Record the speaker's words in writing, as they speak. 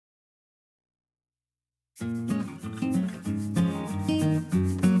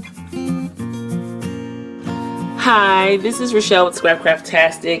Hi, this is Rachelle with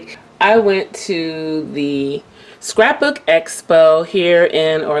Scrapcraftastic. I went to the Scrapbook Expo here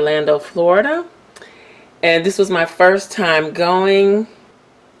in Orlando, Florida, and this was my first time going.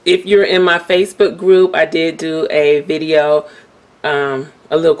 If you're in my Facebook group, I did do a video, a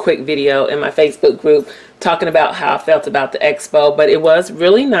little quick video in my Facebook group talking about how I felt about the expo, but it was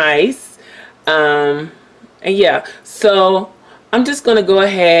really nice. And yeah, so I'm just going to go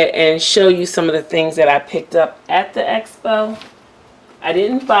ahead and show you some of the things that I picked up at the expo. I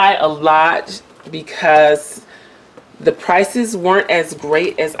didn't buy a lot because the prices weren't as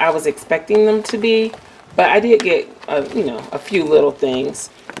great as I was expecting them to be, but I did get a few little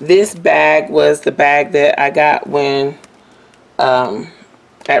things. This bag was the bag that I got when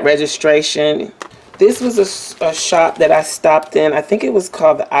at registration. This was a shop that I stopped in. I think it was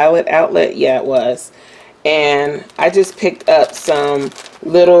called the Islet Outlet. Yeah, it was. And I just picked up some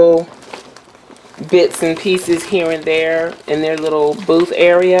little bits and pieces here and there in their little booth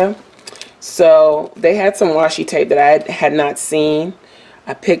area. So they had some washi tape that I had not seen.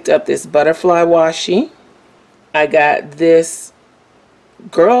 I picked up this butterfly washi. I got this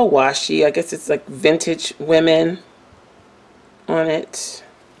girl washi. I guess it's like vintage women on it.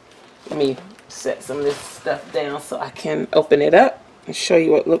 Let me set some of this stuff down so I can open it up and show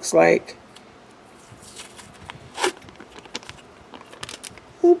you what it looks like.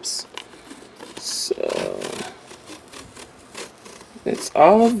 Oops. So it's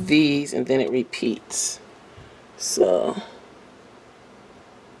all of these and then it repeats. So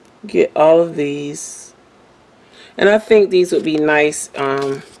get all of these, and I think these would be nice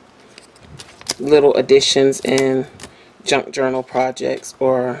little additions in junk journal projects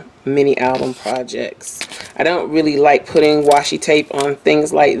or mini album projects. I don't really like putting washi tape on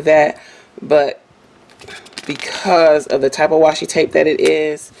things like that, but because of the type of washi tape that it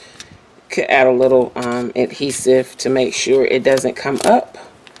is, could add a little adhesive to make sure it doesn't come up.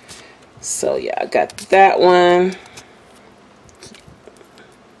 So yeah, I got that one.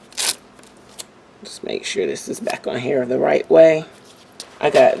 Just make sure this is back on here the right way. I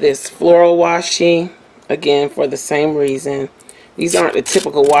got this floral washi, again for the same reason. These aren't the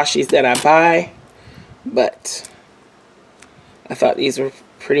typical washis that I buy, but I thought these were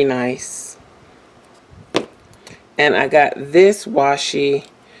pretty nice. And I got this washi.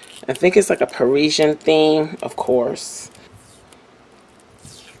 I think it's like a Parisian theme, of course.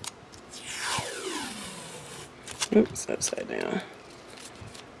 Oops, upside down.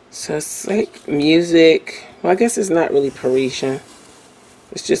 So it's like music. Well, I guess it's not really Parisian.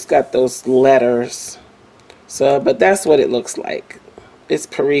 It's just got those letters. So, but that's what it looks like. It's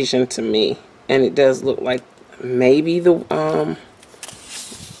Parisian to me. And it does look like maybe the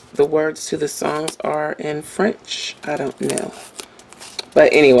words to the songs are in French. I don't know.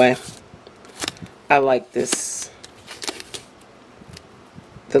 But anyway, I like this,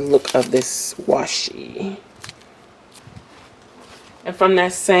 the look of this washi. And from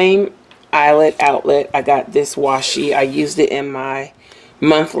that same Islet Outlet, I got this washi. I used it in my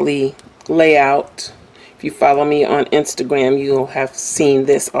monthly layout. If you follow me on Instagram, you'll have seen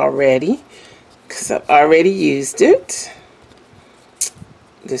this already, because I've already used it.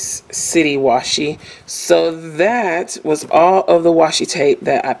 This city washi. So that was all of the washi tape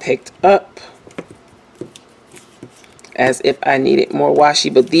that I picked up, as if I needed more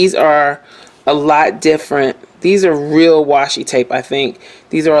washi. But these are a lot different. These are real washi tape, I think.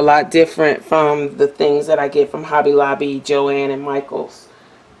 These are a lot different from the things that I get from Hobby Lobby, Joann, and Michaels.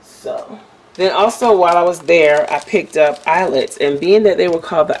 So then also while I was there, I picked up eyelets, and being that they were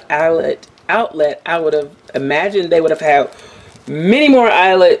called the Islet Outlet, I would have imagined they would have had many more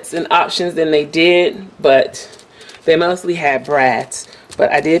eyelets and options than they did, but they mostly had brads.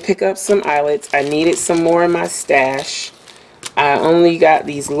 But I did pick up some eyelets. I needed some more in my stash. I only got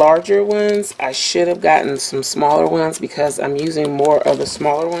these larger ones. I should have gotten some smaller ones because I'm using more of the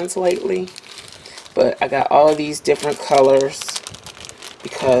smaller ones lately. But I got all of these different colors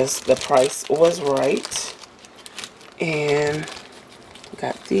because the price was right. And I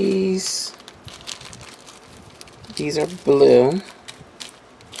got these. These are blue,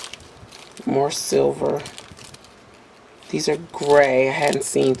 more silver. These are gray. I hadn't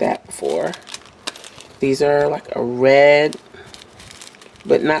seen that before. These are like a red,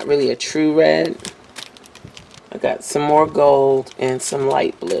 but not really a true red. I got some more gold and some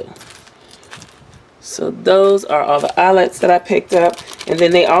light blue. So those are all the eyelets that I picked up. And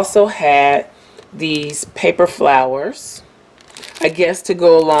then they also had these paper flowers, I guess, to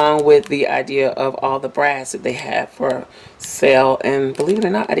go along with the idea of all the brads that they have for sale, and believe it or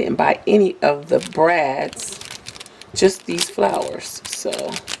not, I didn't buy any of the brads, just these flowers.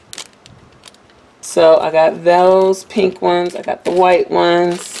 So I got those pink ones, I got the white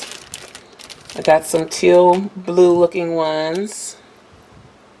ones, I got some teal blue looking ones,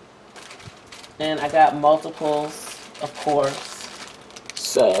 and I got multiples, of course.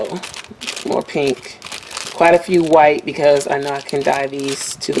 So more pink, quite a few white, because I know I can dye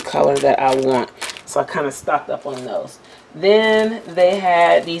these to the color that I want. So I kind of stocked up on those. Then they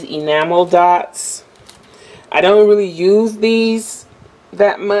had these enamel dots. I don't really use these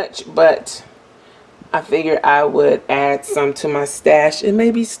that much, but I figured I would add some to my stash and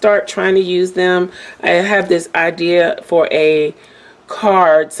maybe start trying to use them. I have this idea for a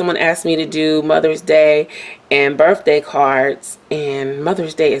card. Someone asked me to do Mother's Day and birthday cards, and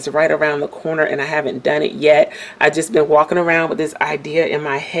Mother's Day is right around the corner and I haven't done it yet. I've just been walking around with this idea in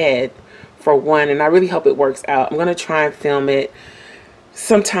my head for one, and I really hope it works out. I'm gonna try and film it.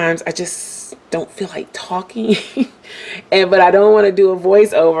 Sometimes I just don't feel like talking but I don't want to do a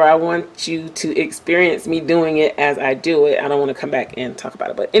voiceover. I want you to experience me doing it as I do it. I don't want to come back and talk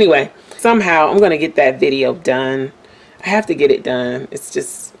about it, but anyway, somehow I'm gonna get that video done. I have to get it done. It's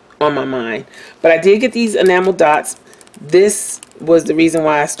just on my mind. But I did get these enamel dots. This was the reason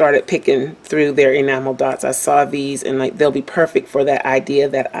why I started picking through their enamel dots. I saw these and like they'll be perfect for that idea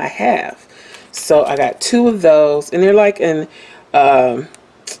that I have. So I got 2 of those, and they're like an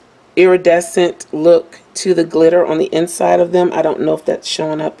iridescent look to the glitter on the inside of them. I don't know if that's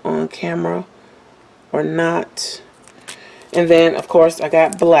showing up on camera or not. And then of course I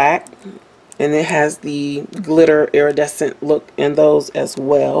got black, and it has the glitter iridescent look in those as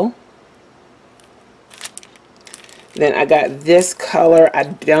well. Then I got this color. I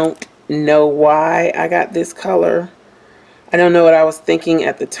don't know why I got this color. I don't know what I was thinking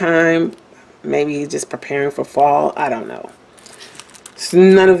at the time. Maybe just preparing for fall. I don't know. So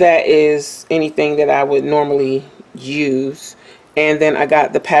none of that is anything that I would normally use. And then I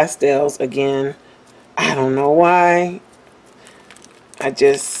got the pastels again. I don't know why. I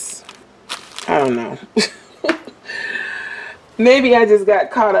don't know. Maybe I just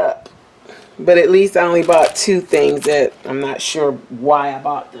got caught up. But at least I only bought 2 things that I'm not sure why I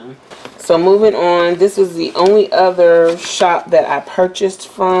bought them. So moving on, this was the only other shop that I purchased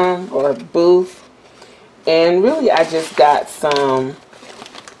from, or booth. And really I just got some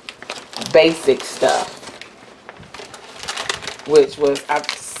basic stuff. Which was, I've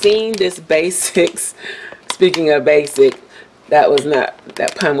seen this basics. Speaking of basic, that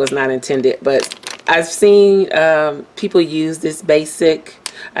pun was not intended, but I've seen people use this basic.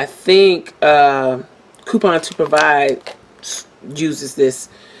 I think Coupon to Provide uses this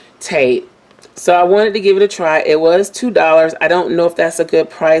tape. So I wanted to give it a try. It was $2. I don't know if that's a good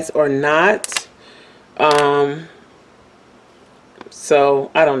price or not. So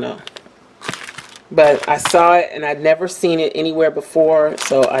I don't know. But I saw it and I'd never seen it anywhere before,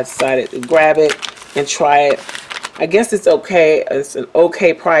 so I decided to grab it and try it. I guess it's okay. It's an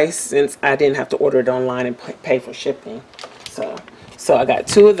okay price since I didn't have to order it online and pay for shipping. So I got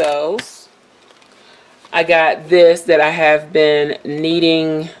 2 of those. I got this that I have been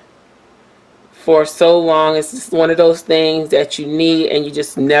needing for so long. It's just one of those things that you need and you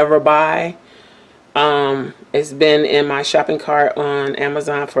just never buy. It's been in my shopping cart on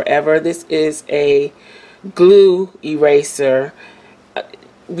Amazon forever. This is a glue eraser.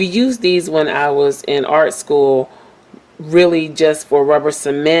 We used these when I was in art school, really just for rubber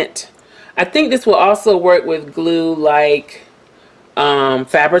cement. I think this will also work with glue like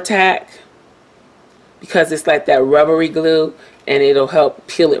Fabri-Tac, because it's like that rubbery glue and it'll help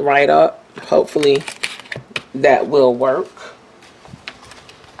peel it right up. Hopefully that will work.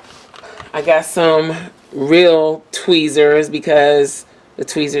 I got some real tweezers because the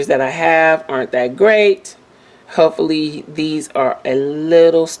tweezers that I have aren't that great. Hopefully these are a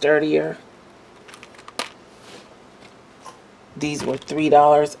little sturdier. These were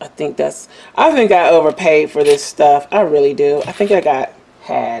 $3. I think I overpaid for this stuff. I really do. I think I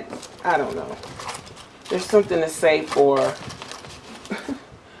I don't know. There's something to say for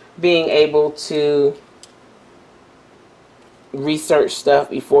being able to research stuff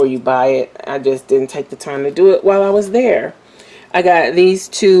before you buy it. I just didn't take the time to do it while I was there. I got these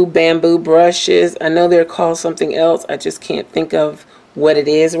 2 bamboo brushes. I know they're called something else. I just can't think of what it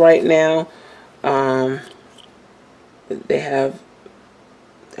is right now.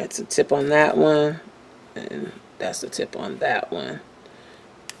 That's a tip on that one, and that's a tip on that one.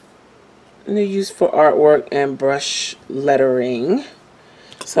 And they're used for artwork and brush lettering.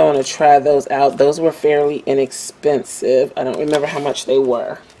 So I want to try those out. Those were fairly inexpensive. I don't remember how much they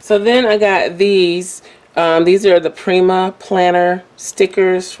were. So then I got these. These are the Prima planner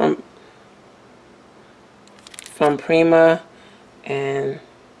stickers from Prima, and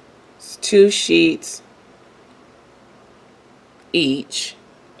it's 2 sheets each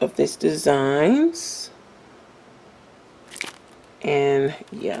of these designs. And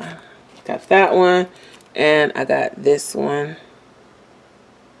yeah, got that one, and I got this one,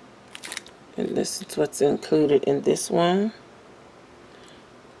 and this is what's included in this one.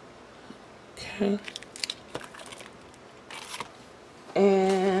 Okay.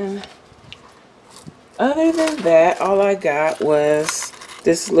 And other than that, all I got was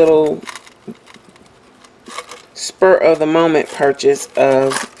this little spur of the moment purchase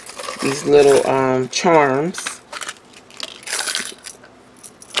of these little charms.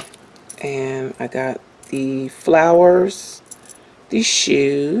 And I got the flowers, the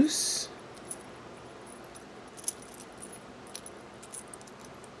shoes,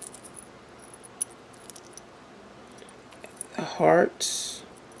 the hearts,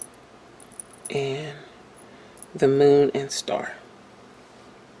 and the moon and star.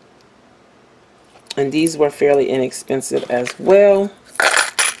 And these were fairly inexpensive as well.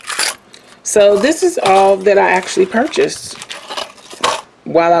 So this is all that I actually purchased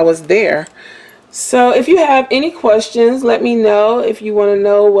while I was there. So if you have any questions, let me know. If you want to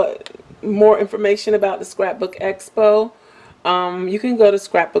know what more information about the Scrapbook Expo, you can go to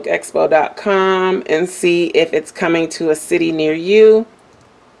scrapbookexpo.com and see if it's coming to a city near you.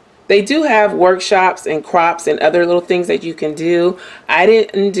 They do have workshops and crops and other little things that you can do. I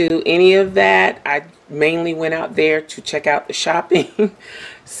didn't do any of that. I mainly went out there to check out the shopping.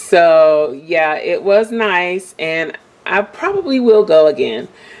 So yeah, it was nice, and I probably will go again.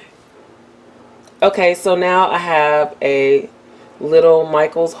 Okay, so now I have a little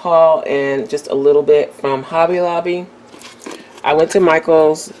Michael's haul and just a little bit from Hobby Lobby. I went to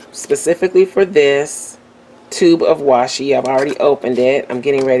Michael's specifically for this tube of washi. I've already opened it. I'm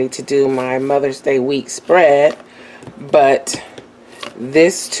getting ready to do my Mother's Day week spread, but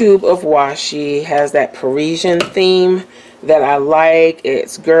this tube of washi has that Parisian theme that I like.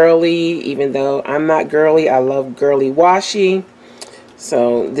 It's girly, even though I'm not girly. I love girly washi.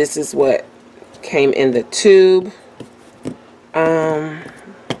 So this is what came in the tube.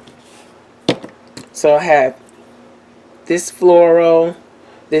 So I have this floral,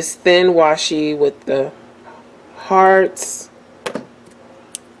 this thin washi with the hearts.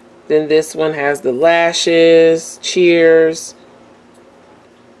 Then this one has the lashes, cheers,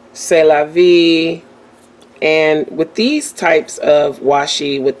 c'est la vie. And with these types of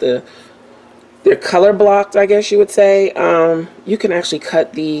washi, with they're color blocked, I guess you would say, you can actually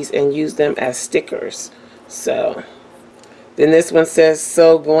cut these and use them as stickers. So then this one says,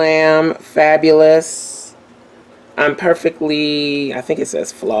 so glam, fabulous. I'm perfectly, I think it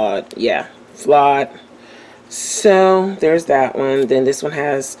says flawed. Yeah, flawed. So there's that one. Then this one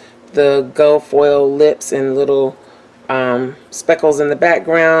has the gold foil lips and little speckles in the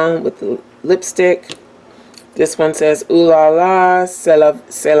background with the lipstick. This one says ooh la la, c'est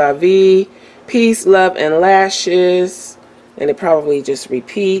la vie, peace, love, and lashes. And it probably just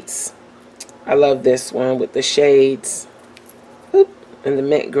repeats. I love this one with the shades. Oop, and the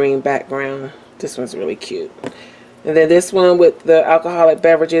mint green background. This one's really cute. And then this one with the alcoholic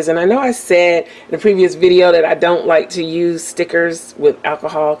beverages. And I know I said in the previous video that I don't like to use stickers with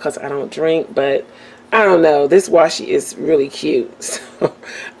alcohol because I don't drink, but I don't know. This washi is really cute. So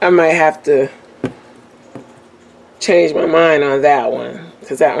I might have to change my mind on that one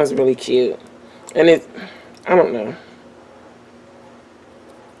because that one's really cute. And I don't know.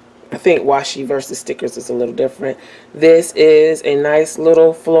 I think washi versus stickers is a little different. This is a nice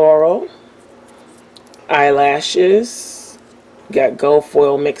little floral. Eyelashes. Got gold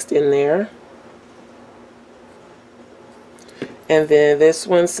foil mixed in there. And then this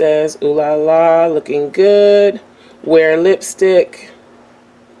one says ooh la la, looking good. Wear lipstick.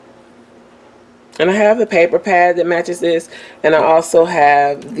 And I have the paper pad that matches this. And I also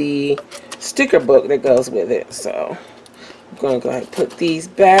have the sticker book that goes with it. So I'm going to go ahead and put these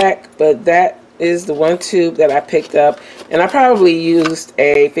back. But that is the one tube that I picked up. And I probably used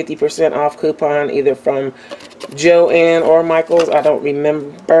a 50% off coupon either from Joann or Michael's. I don't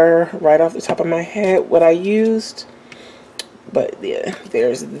remember right off the top of my head what I used. But yeah,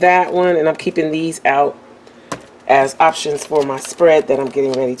 there's that one. And I'm keeping these out as options for my spread that I'm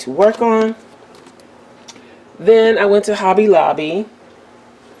getting ready to work on. Then I went to Hobby Lobby.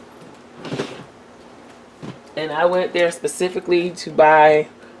 And I went there specifically to buy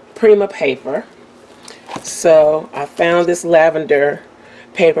Prima paper. So I found this lavender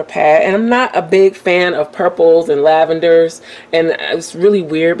paper pad, and I'm not a big fan of purples and lavenders, and it's really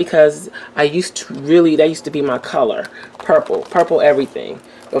weird because that used to be my color, purple everything,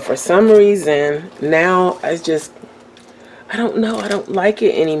 but for some reason now I don't know, I don't like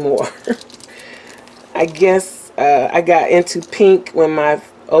it anymore. I guess I got into pink when my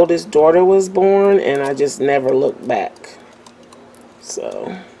oldest daughter was born, and I just never looked back.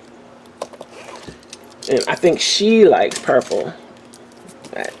 So, and I think she likes purple.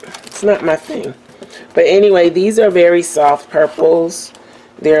 It's not my thing. But anyway, these are very soft purples.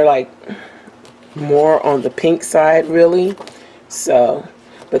 They're like more on the pink side, really. So,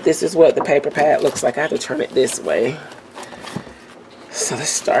 but this is what the paper pad looks like. I have to turn it this way. So let's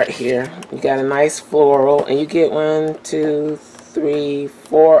start here. You got a nice floral, and you get 1, 2, 3,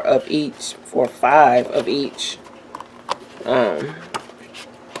 4 of each, 4, 5 of each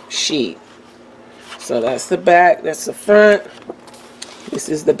sheet. So that's the back, that's the front. This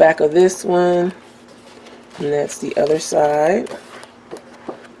is the back of this one, and that's the other side.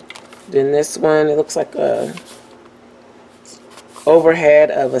 Then this one, it looks like a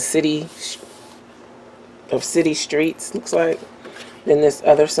overhead of a city streets, looks like. Then this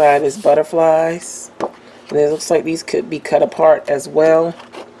other side is butterflies, and it looks like these could be cut apart as well.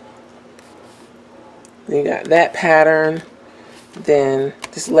 Then you got that pattern. Then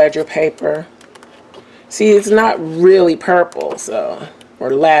this ledger paper. See, it's not really purple, so,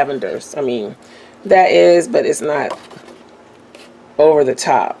 or lavenders. I mean, that is, but it's not over the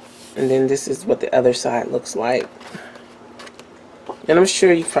top. And then this is what the other side looks like. And I'm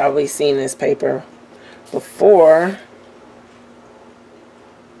sure you've probably seen this paper before.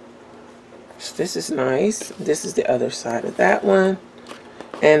 So this is nice. This is the other side of that one.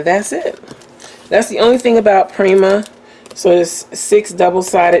 And that's it. That's the only thing about Prima. So it's 6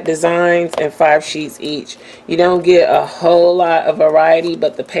 double-sided designs and 5 sheets each. You don't get a whole lot of variety,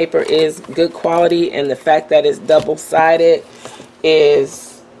 but the paper is good quality, and the fact that it's double-sided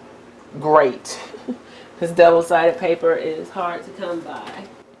is great. Because double-sided paper is hard to come by.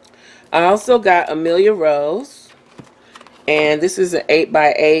 I also got Amelia Rose, and this is an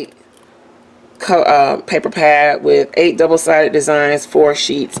 8x8 paper pad with 8 double-sided designs, 4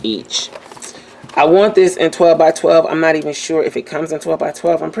 sheets each. I want this in 12x12. I'm not even sure if it comes in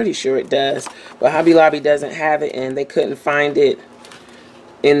 12x12. I'm pretty sure it does, but Hobby Lobby doesn't have it, and they couldn't find it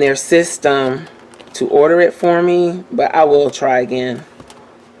in their system to order it for me, but I will try again.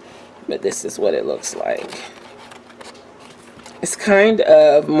 But this is what it looks like. It's kind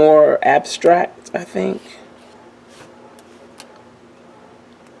of more abstract, I think.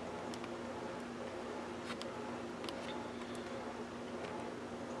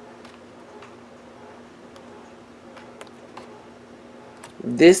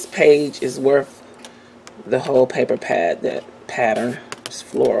 This page is worth the whole paper pad. That pattern is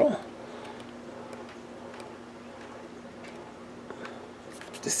floral.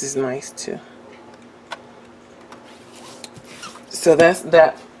 This is nice too. So that's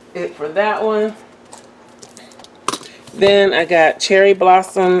it for that one. Then I got Cherry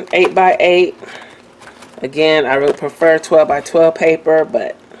Blossom 8x8. Again, I would prefer 12x12 paper,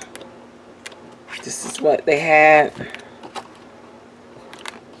 but this is what they had.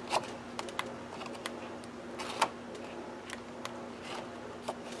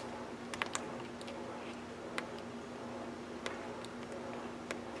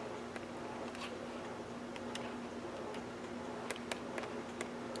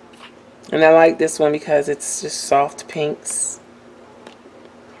 And I like this one because it's just soft pinks.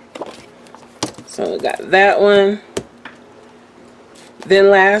 So I got that one. Then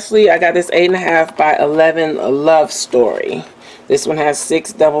lastly, I got this 8.5 by 11 Love Story. This one has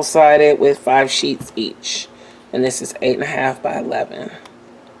 6 double-sided with 5 sheets each. And this is 8.5 by 11.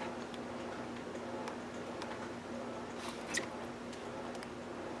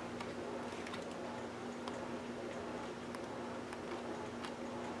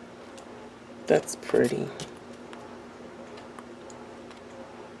 That's pretty.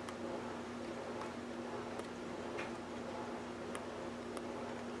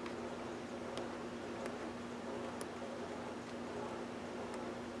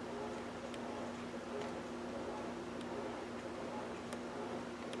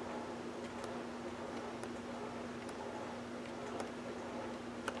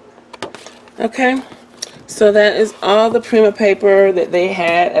 Okay, so that is all the Prima paper that they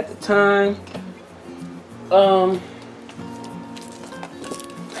had at the time.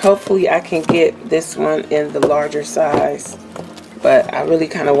 Hopefully I can get this one in the larger size, but I really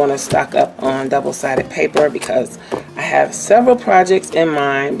kind of want to stock up on double-sided paper because I have several projects in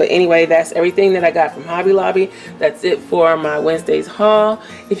mind. But anyway, that's everything that I got from Hobby Lobby. That's it for my Wednesday's haul.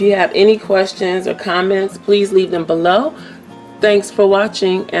 If you have any questions or comments, please leave them below. Thanks for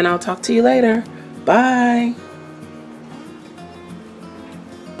watching, and I'll talk to you later. Bye.